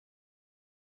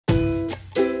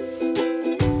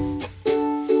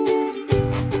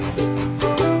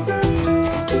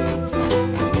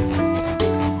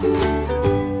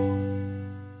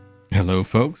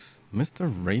folks, Mr.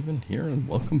 Raven here, and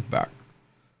welcome back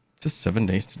to 7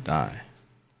 Days to Die.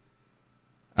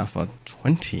 Alpha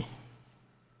 20.7.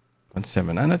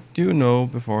 And I do know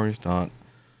before we start,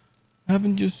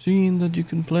 haven't you seen that you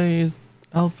can play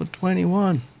Alpha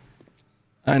 21?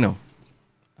 I know.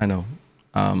 I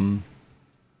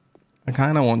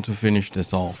kind of want to finish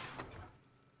this off,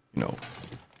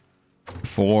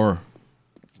 before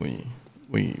we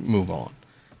move on.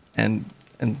 And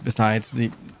besides,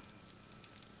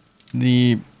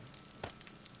 the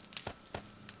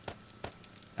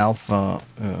Alpha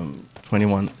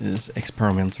 21 is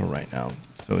experimental right now,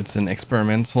 so it's an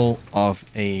experimental of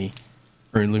a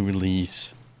early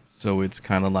release, so it's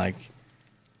kind of like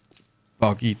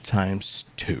buggy times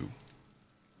 2.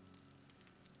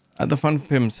 The Fun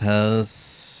Pimps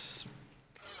has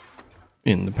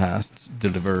in the past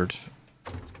delivered,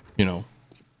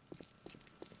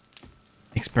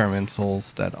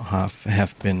 experimentals that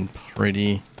have been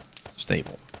pretty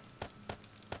stable.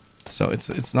 So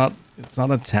it's not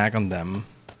a tag on them,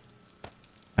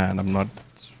 and I'm not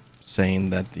saying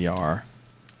that they are.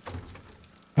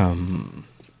 It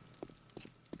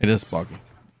is buggy.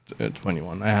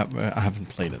 21. I haven't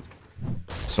played it,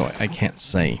 so I can't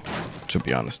say, to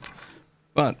be honest.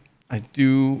 But I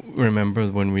do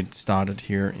remember when we started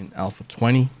here in Alpha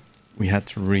 20, we had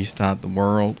to restart the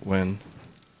world when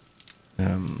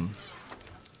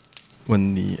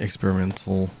the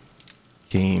experimental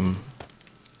came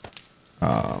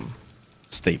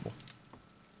stable.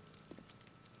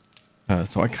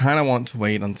 So I kind of want to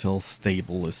wait until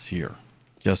stable is here,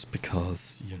 just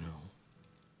because,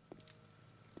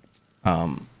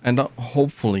 and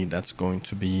hopefully that's going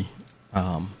to be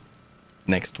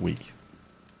next week,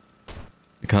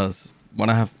 because what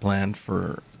I have planned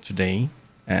for today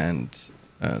and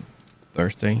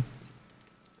Thursday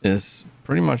is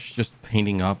pretty much just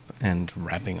painting up and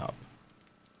wrapping up,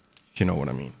 if you know what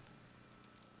I mean.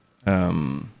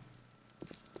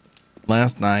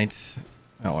 Last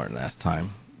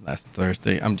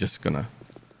Thursday, I'm just gonna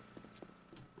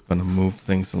move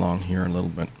things along here a little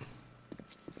bit.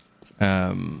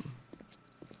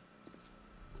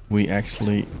 We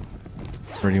actually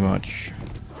pretty much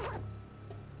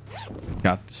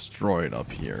got destroyed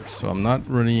up here, so I'm not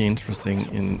really interested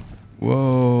in.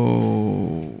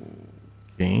 Whoa.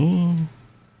 Okay.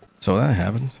 So that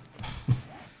happened.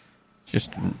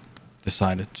 Just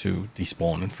decided to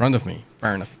despawn in front of me.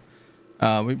 Fair enough.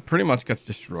 We pretty much got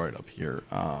destroyed up here.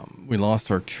 We lost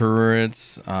our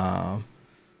turrets.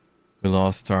 We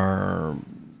lost our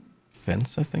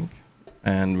fence, I think.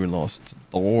 And we lost the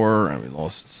door, and we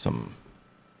lost some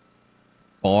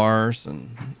bars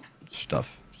and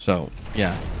stuff. So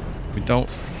yeah, we don't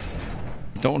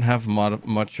have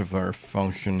much of our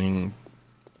functioning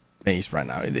base right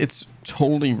now. It's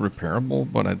totally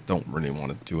repairable, but I don't really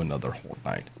want to do another Horde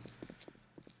Night.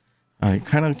 I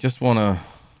kind of just want to,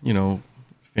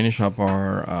 finish up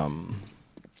our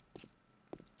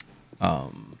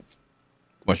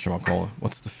whatchamacallit?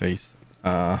 What's the face?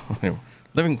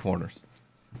 Living quarters.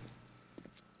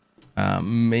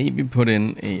 Maybe put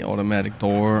in a automatic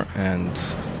door and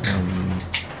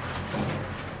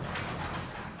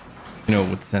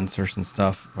with sensors and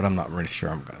stuff, but I'm not really sure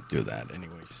I'm gonna do that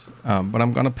anyways. But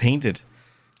I'm gonna paint it,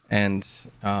 and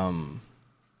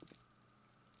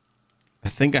I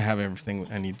think I have everything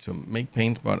I need to make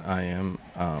paint, but I am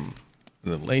a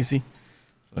little lazy.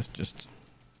 So let's just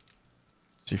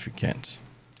see if we can't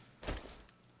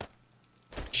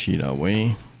cheat our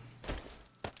way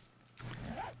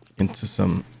into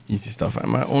some easy stuff.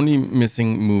 I'm only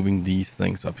missing moving these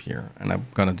things up here, and I'm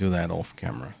gonna do that off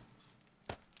camera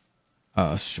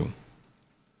soon,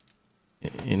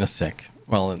 in a sec.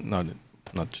 Well, not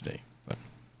today, but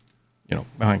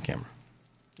behind camera,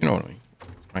 you know what I mean,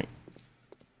 right?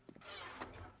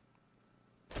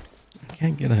 I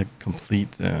can't get a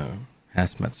complete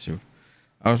hazmat suit.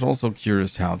 I was also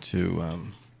curious how to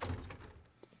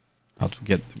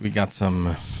get. We got some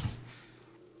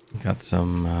I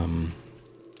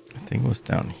think it was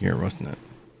down here, wasn't it?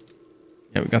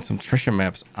 Yeah, we got some treasure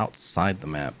maps outside the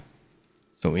map,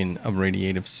 so in a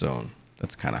radiative zone.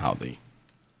 That's kind of how they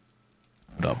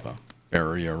put up a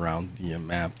barrier around the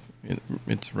map.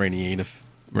 It's radioactive.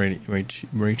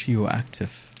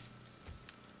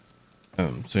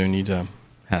 So you need a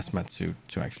hazmat suit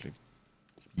to actually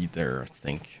be there. I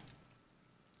think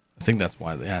that's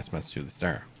why the hazmat suit is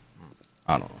there.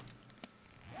 I don't know.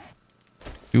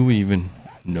 Do we even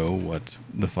know what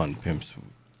the Fun Pimps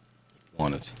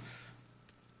wanted?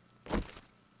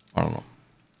 I don't know.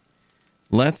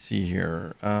 Let's see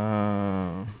here.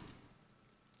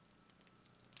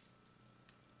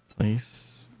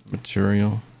 Place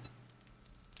material.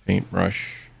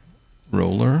 paintbrush,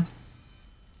 roller,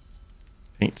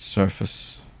 paint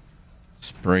surface,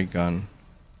 spray gun,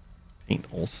 paint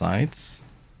all sides,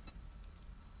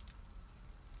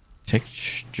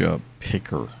 texture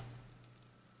picker.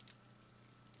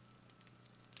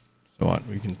 So what?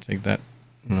 We can take that.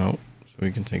 No. So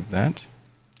we can take that.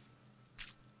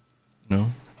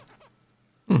 No.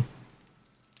 So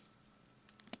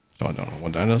I don't know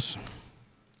what that is.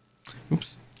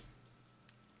 Oops.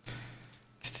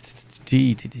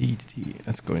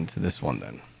 Let's go into this one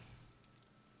then.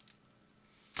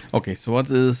 Okay, so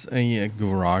what is a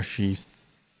garage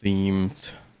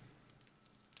themed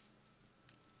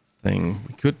thing?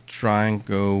 We could try and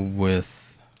go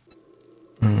with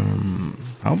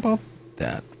how about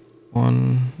that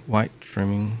one? White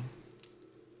trimming,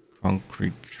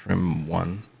 concrete trim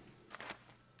one.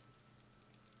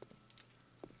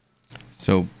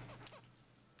 So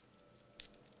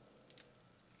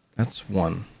that's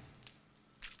one.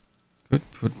 Could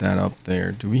put that up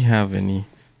there. Do we have any?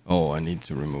 Oh, I need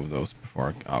to remove those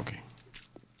before. Okay,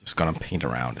 just gonna paint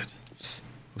around it.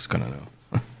 Who's gonna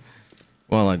know?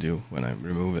 Well, I do when I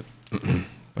remove it,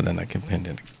 but then I can paint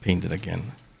it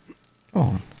again. Come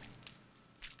on.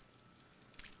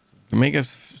 To make a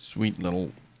sweet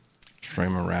little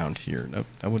trim around here.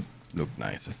 That would look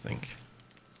nice, I think.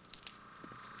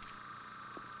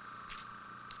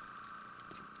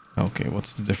 Okay,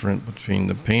 what's the difference between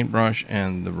the paintbrush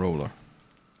and the roller?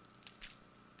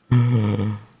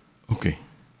 Okay.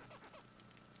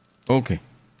 Okay.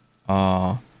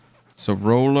 So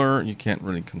roller, you can't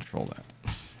really control that.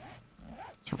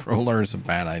 So roller is a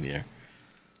bad idea.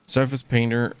 Surface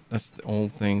painter, that's the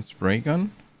old thing. Spray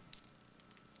gun.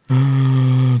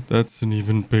 That's an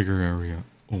even bigger area.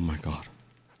 Oh my god.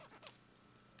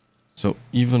 So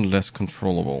even less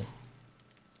controllable.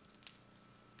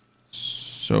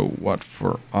 So what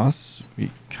for us?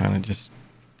 We kind of just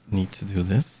need to do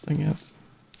this, I guess.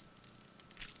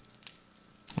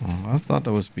 Oh, I thought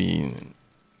that was being...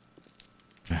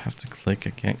 I have to click.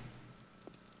 I can't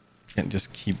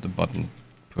just keep the button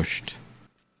pushed.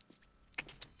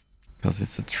 Because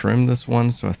it's a trim, this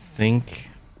one. So I think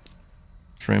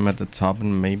trim at the top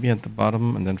and maybe at the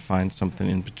bottom. And then find something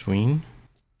in between.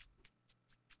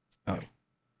 Oh.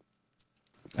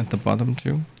 At the bottom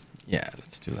too? Yeah,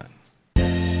 let's do that.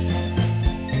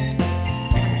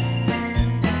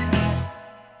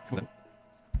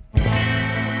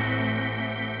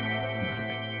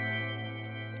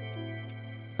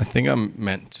 I think I'm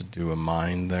meant to do a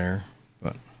mine there,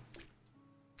 but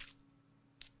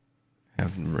I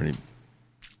haven't really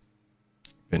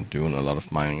been doing a lot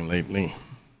of mining lately.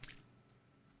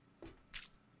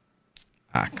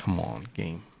 Ah, come on,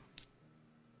 game.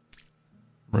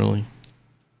 Really?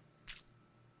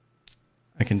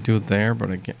 I can do it there,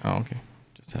 but I can't. Oh, okay.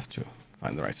 Just have to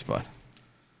find the right spot.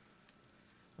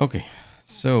 Okay,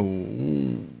 so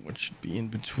what should be in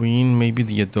between? Maybe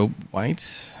the Adobe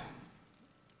white.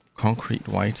 Concrete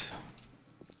white.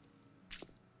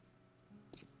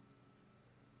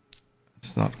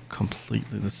 It's not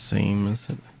completely the same,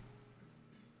 is it?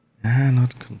 Ah,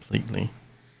 not completely.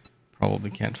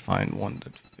 Probably can't find one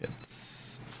that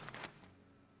fits.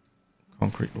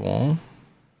 Concrete wall.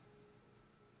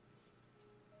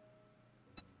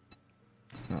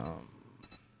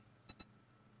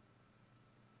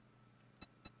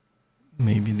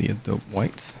 Maybe the Adobe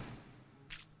white.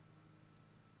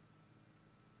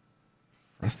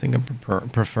 I think I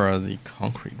prefer the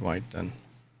concrete white then.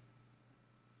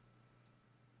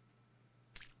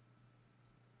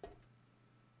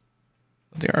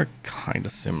 They are kind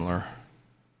of similar.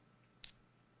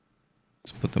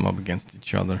 Let's put them up against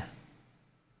each other.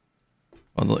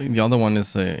 Well, the other one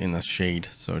is in a shade,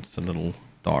 so it's a little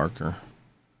darker.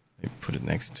 Maybe put it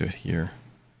next to it here.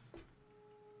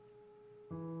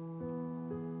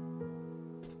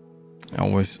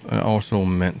 I also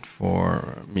meant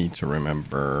for me to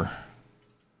remember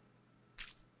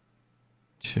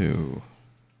to...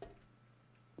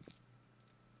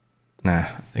 Nah,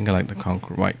 I think I like the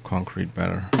white concrete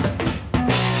better.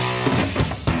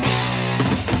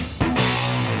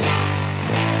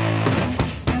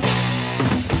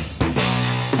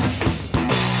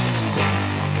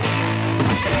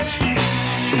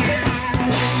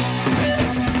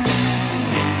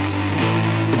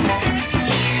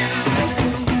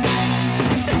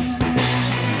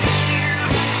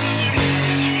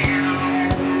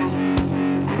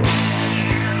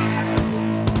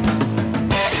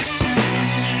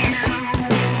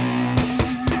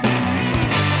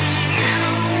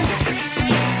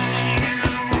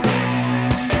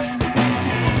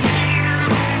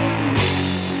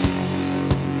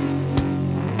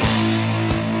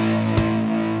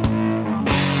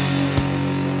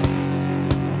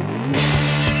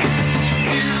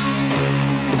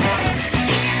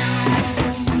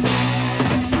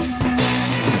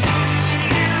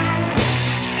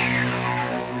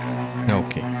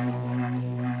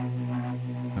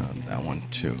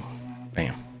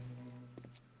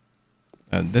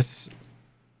 This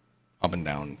up and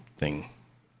down thing,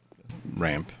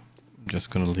 ramp, I'm just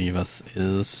gonna leave as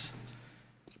is,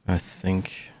 I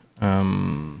think.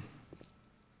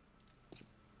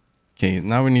 Okay,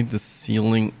 now we need the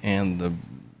ceiling and the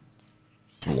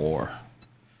floor.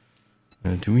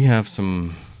 Do we have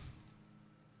some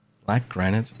black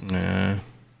granite? Nah.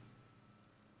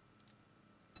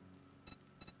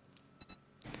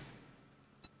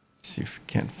 Let's see if we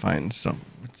can't find some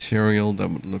material that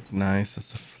would look nice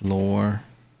as a floor.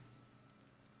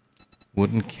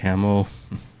 Wooden camo.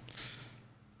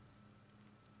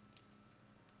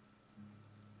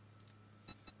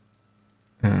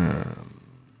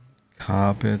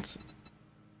 Carpet.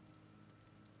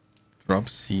 Drop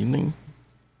ceiling.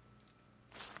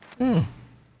 Oh.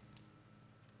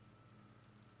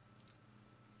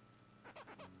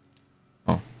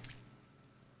 Well,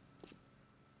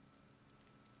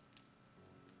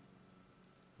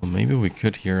 maybe we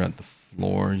could here at the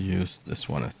floor use this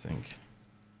one, I think.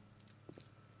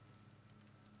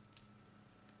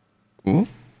 Ooh.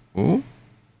 Ooh.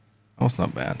 That was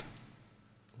not bad.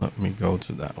 Let me go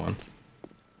to that one.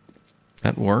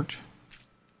 That worked.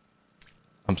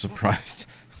 I'm surprised.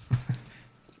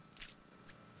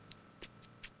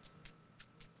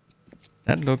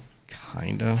 That looked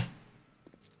kinda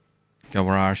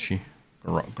garage-y.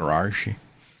 Garage-y.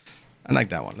 I like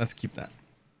that one. Let's keep that.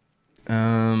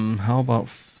 How about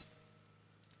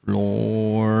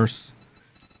floors?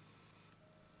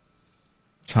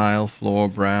 Tile floor,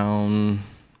 brown,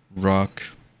 rock.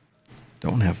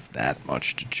 Don't have that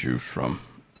much to choose from.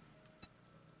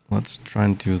 Let's try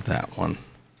and do that one.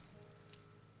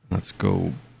 Let's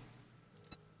go.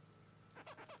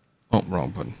 Oh,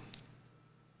 wrong button.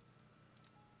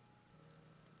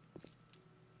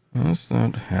 That's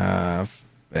not half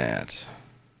bad.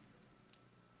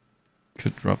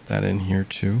 Could drop that in here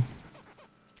too.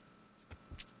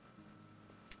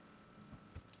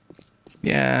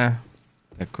 Yeah,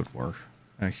 that could work,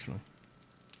 actually.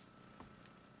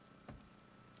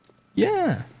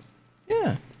 Yeah,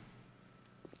 yeah.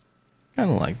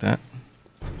 Kind of like that.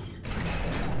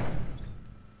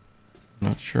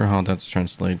 Not sure how that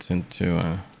translates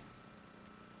into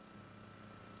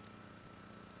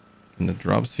in the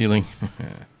drop ceiling.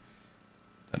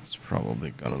 That's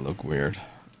probably gonna look weird.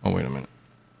 Oh, wait a minute.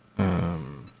 Nah,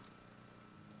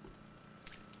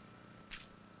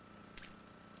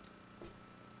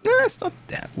 it's not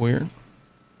that weird.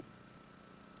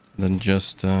 Then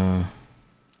just doing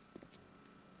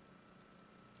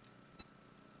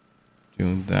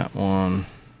that one.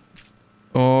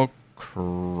 Oh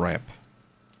crap.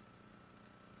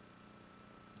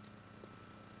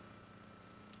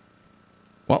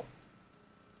 Well,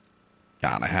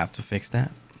 gotta have to fix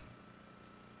that.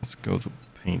 Let's go to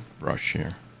paintbrush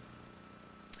here.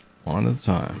 One at a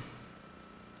time.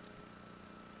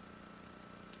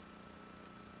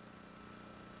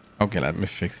 Okay, let me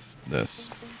fix this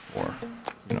for,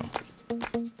 you know.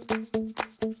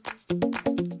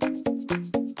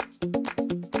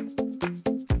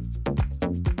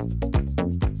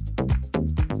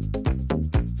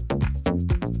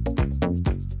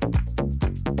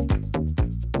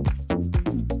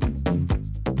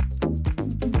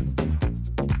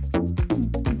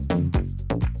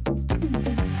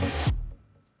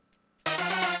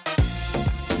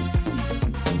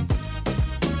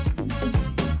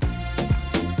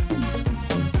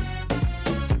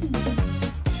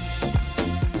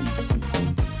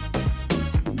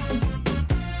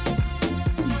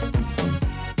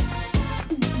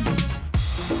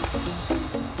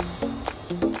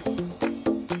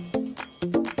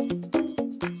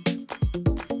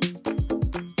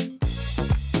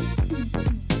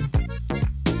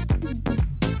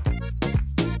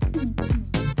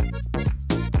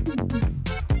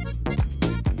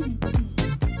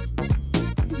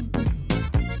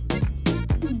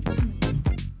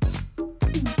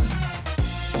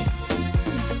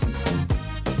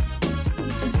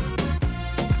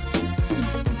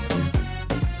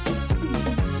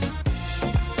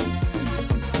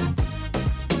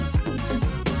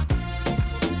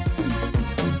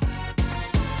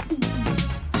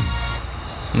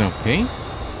 Okay. I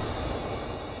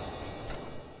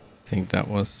think that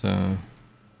was the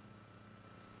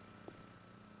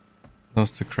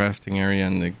crafting area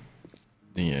and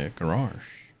the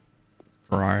garage.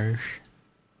 Garage.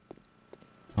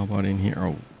 How about in here?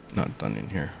 Oh, not done in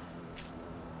here.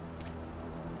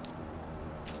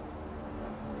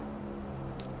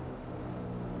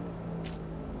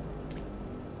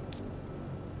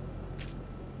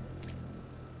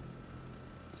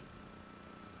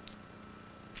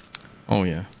 Oh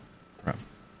yeah, crap.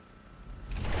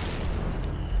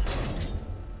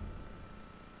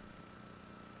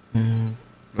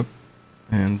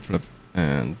 flip,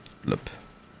 and blip.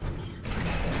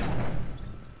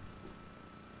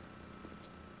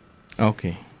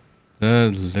 Okay,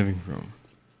 the living room.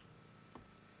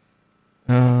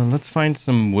 Let's find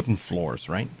some wooden floors,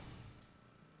 right?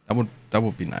 That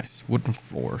would be nice. Wooden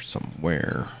floor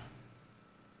somewhere.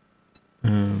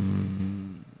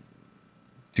 Do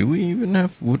we even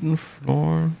have wooden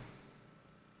floor?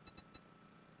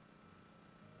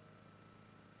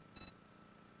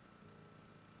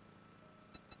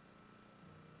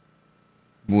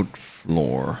 Wood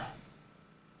floor.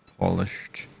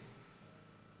 Polished.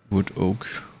 Wood oak.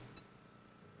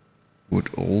 Wood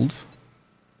old.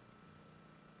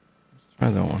 Let's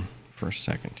try that one for a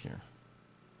second here.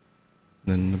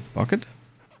 Then the bucket.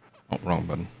 Oh, wrong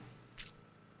button.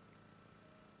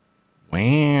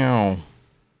 Wow.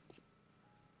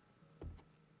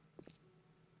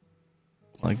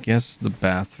 Well, I guess the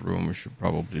bathroom we should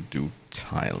probably do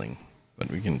tiling, but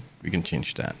we can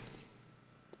change that.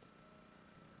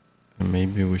 And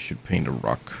maybe we should paint a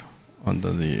rock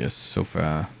under the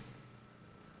sofa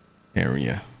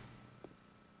area.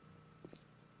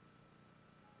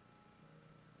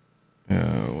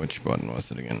 Which button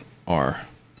was it again? R.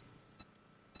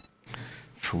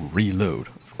 For reload,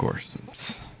 of course.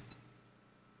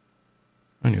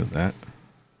 I knew that.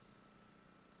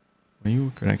 Well,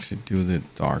 you could actually do the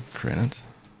dark granite.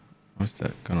 How's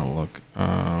that gonna look?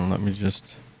 Let me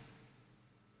just...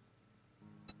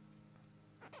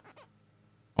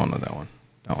 Oh, no, that one.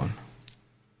 That one.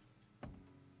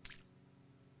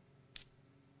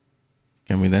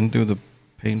 Can we then do the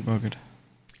paint bucket?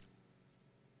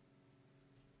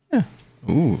 Yeah.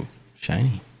 Ooh,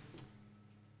 shiny.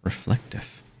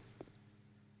 Reflective.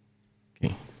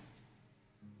 Okay.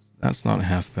 That's not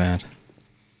half bad.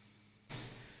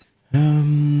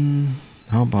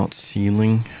 How about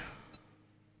ceiling?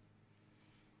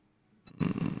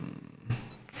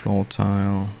 Floor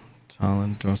tile, tile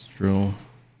industrial,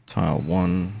 tile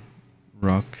 1,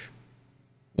 rock,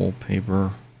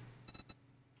 wallpaper.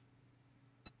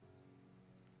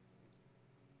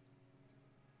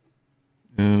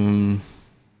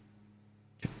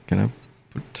 Can I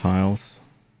put tiles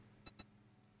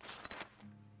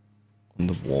on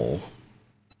the wall?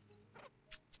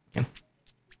 Yeah.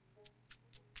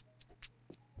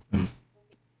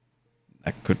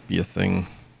 That could be a thing.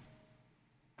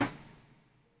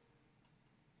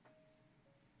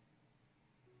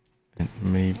 And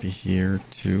maybe here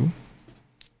too.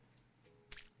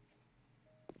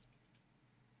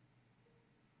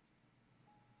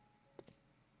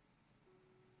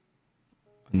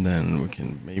 And then we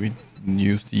can maybe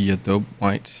use the Adobe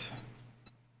whites.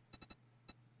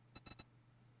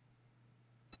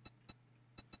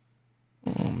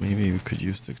 Oh, maybe we could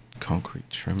use the concrete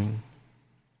trimming.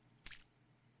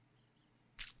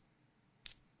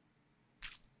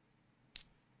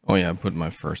 Oh yeah, I put my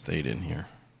first aid in here.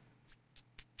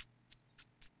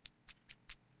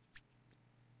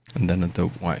 And then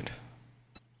Adobe white.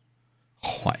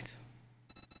 White.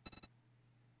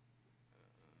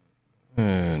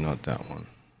 Not that one.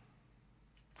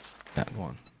 That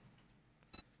one.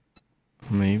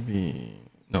 Maybe...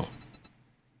 No.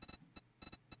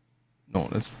 No,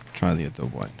 let's try the Adobe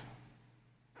white.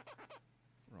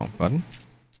 Wrong button.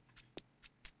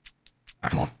 Ah,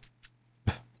 come on.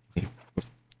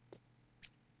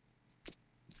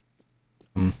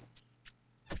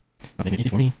 Not making it easy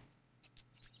for me.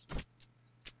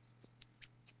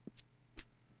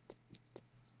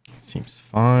 Seems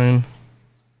fine.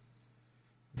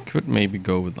 We could maybe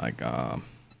go with like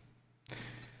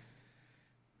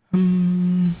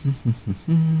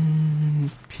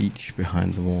peach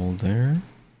behind the wall there,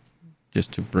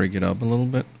 just to break it up a little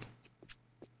bit.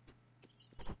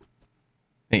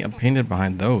 Hey, I painted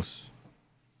behind those.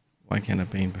 Why can't I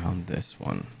paint behind this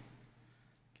one?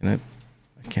 Can I?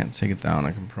 I can't take it down.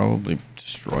 I can probably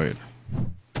destroy it.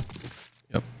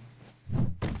 Yep.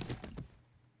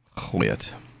 Weird.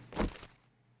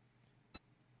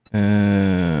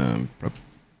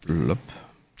 Blup, blup,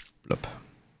 blup.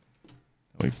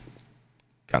 We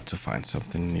got to find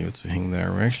something new to hang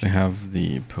there. We actually have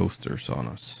the posters on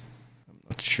us. I'm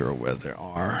not sure where they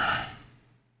are.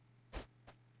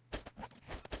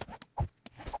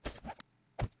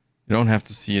 You don't have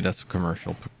to see it as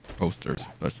commercial posters,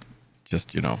 but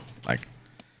just, you know, like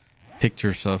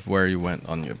pictures of where you went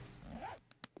on your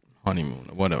honeymoon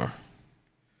or whatever.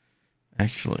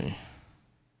 Actually,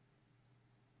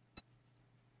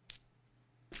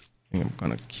 I think I'm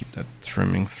gonna keep that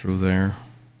trimming through there.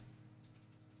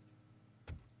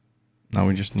 Now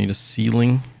we just need a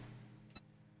ceiling.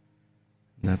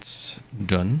 That's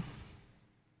done.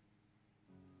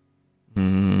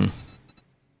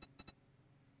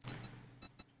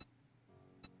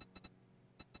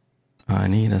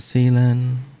 need a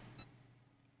ceiling.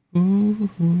 Ooh,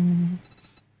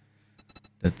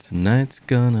 that tonight's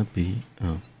gonna be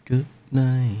a good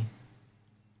night.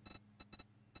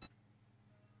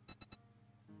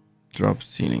 Drop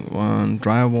ceiling 1,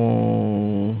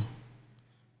 drywall.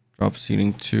 Drop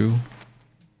ceiling 2.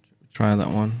 Try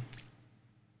that one.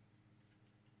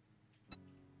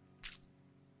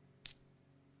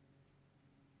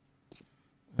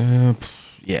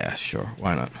 Yeah, sure.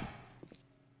 Why not?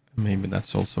 Maybe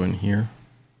that's also in here.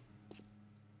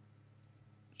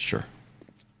 Sure.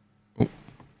 Oh.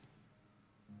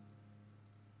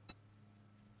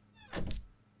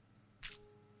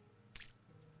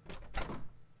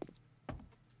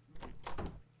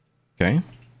 Okay.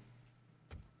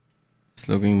 It's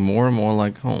looking more and more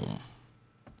like home.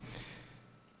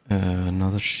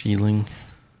 Another ceiling.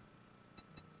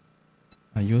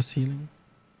 Are you a ceiling?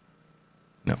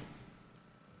 No.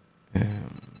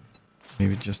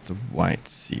 Maybe just a white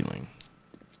ceiling.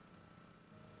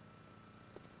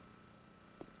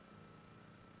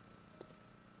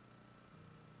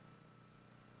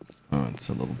 Oh, it's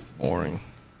a little boring.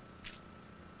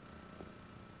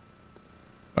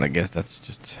 But I guess that's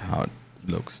just how it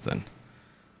looks then.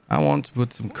 I want to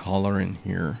put some color in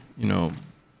here, you know.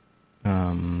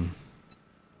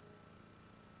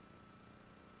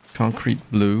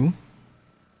 Concrete blue.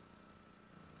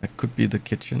 That could be the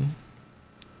kitchen.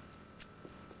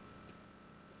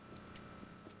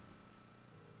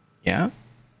 Yeah?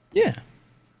 Yeah.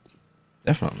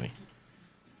 Definitely.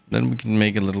 Then we can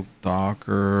make it a little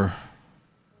darker.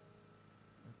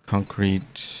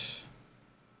 Concrete.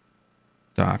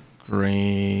 Dark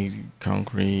gray.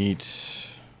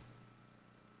 Concrete.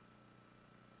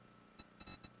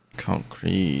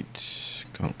 Concrete.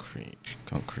 Concrete.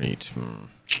 Concrete.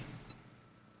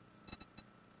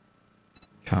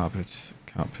 Carpet.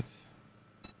 Carpet.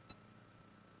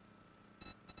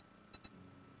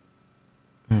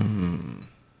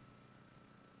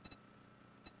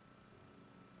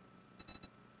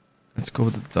 Let's go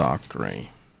with the dark gray.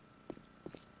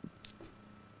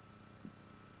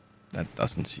 That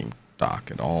doesn't seem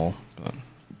dark at all, but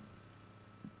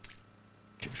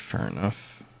okay, fair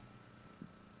enough.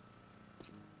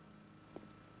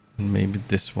 And maybe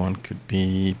this one could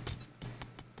be.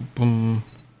 Boom.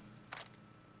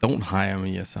 Don't hire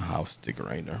me as a house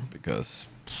decorator because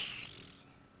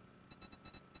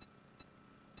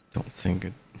don't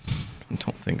think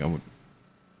I would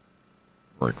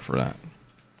work for that.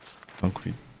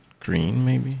 Concrete green,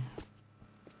 maybe.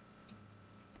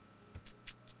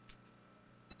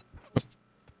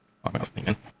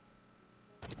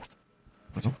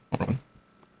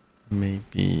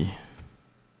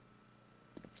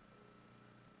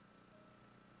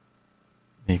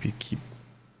 Maybe keep.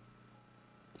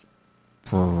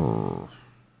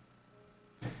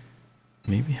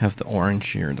 Maybe have the orange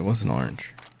here. There was an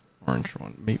orange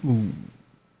one. Maybe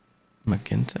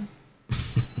magenta,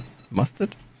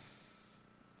 mustard.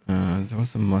 There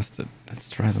was a mustard. Let's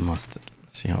try the mustard.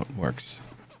 See how it works.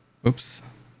 Oops.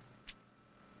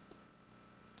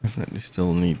 Definitely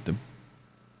still need the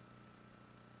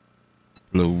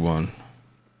blue one.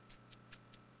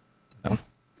 Down.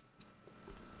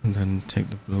 And then take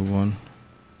the blue one.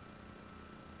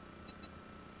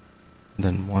 And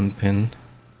then one pin.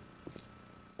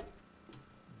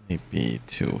 Maybe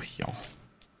 2 here.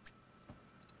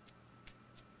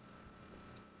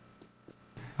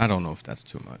 I don't know if that's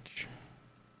too much.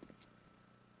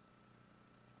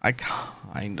 I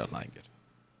kinda like it.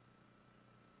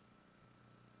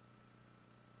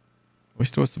 Wish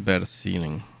there was a better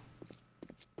ceiling.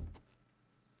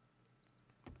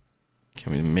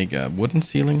 Can we make a wooden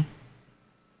ceiling?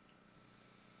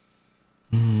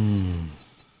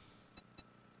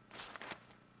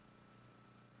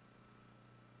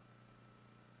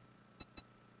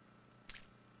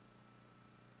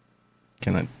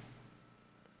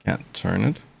 Can't turn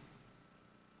it.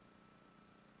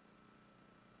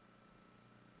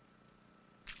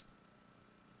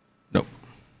 Nope.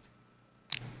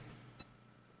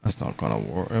 That's not gonna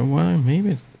work. Well, maybe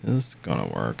it is gonna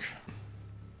work.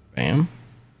 Bam.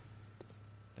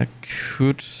 That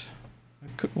could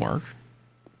work.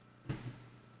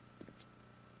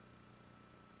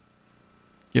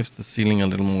 Gives the ceiling a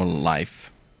little more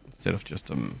life instead of just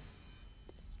a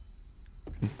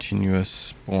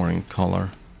continuous boring color.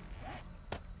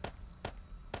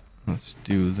 Let's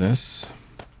do this.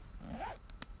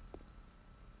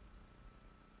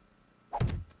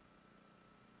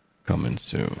 Coming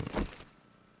soon.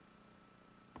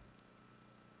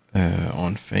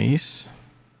 On face.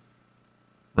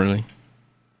 Really?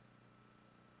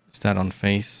 Is that on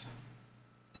face?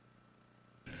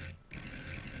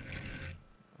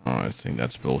 think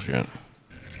that's bullshit.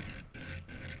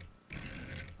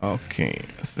 Okay,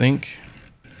 I think.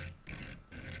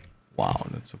 Wow,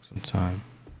 that took some time.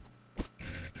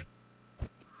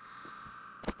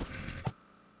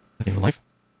 Are they alive?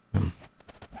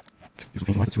 Excuse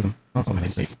me, what's with them? Oh, I'm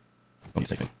safe. Don't be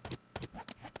safe thing.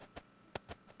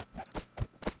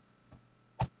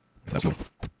 That's cool.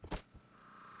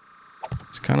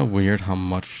 It's kind of weird how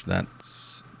much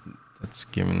that's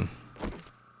given,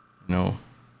 you know,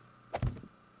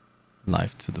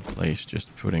 life to the place,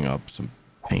 just putting up some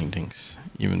paintings,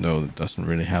 even though it doesn't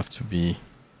really have to be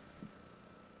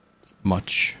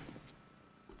much.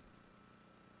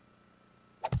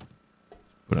 Let's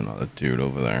put another dude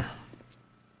over there.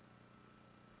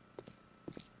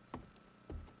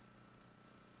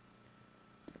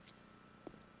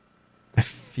 I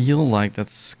feel like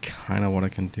that's kind of what I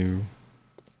can do.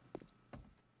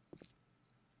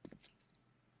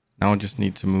 Now I just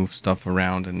need to move stuff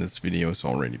around, and this video is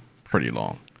already pretty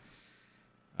long.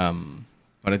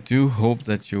 But I do hope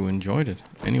that you enjoyed it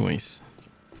anyways.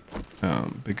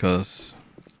 Because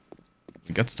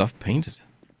we got stuff painted.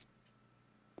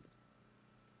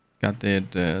 Got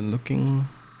it looking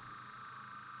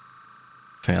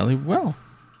fairly well.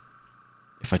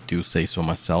 If I do say so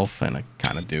myself, and I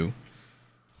kind of do.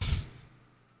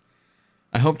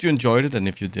 I hope you enjoyed it, and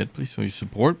if you did, please show your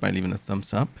support by leaving a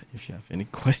thumbs up. If you have any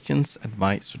questions,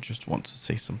 advice, or just want to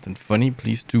say something funny,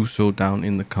 please do so down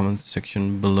in the comments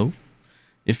section below.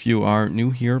 If you are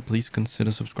new here, please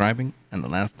consider subscribing. And the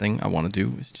last thing I want to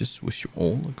do is just wish you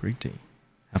all a great day.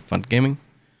 Have fun gaming.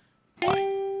 Bye.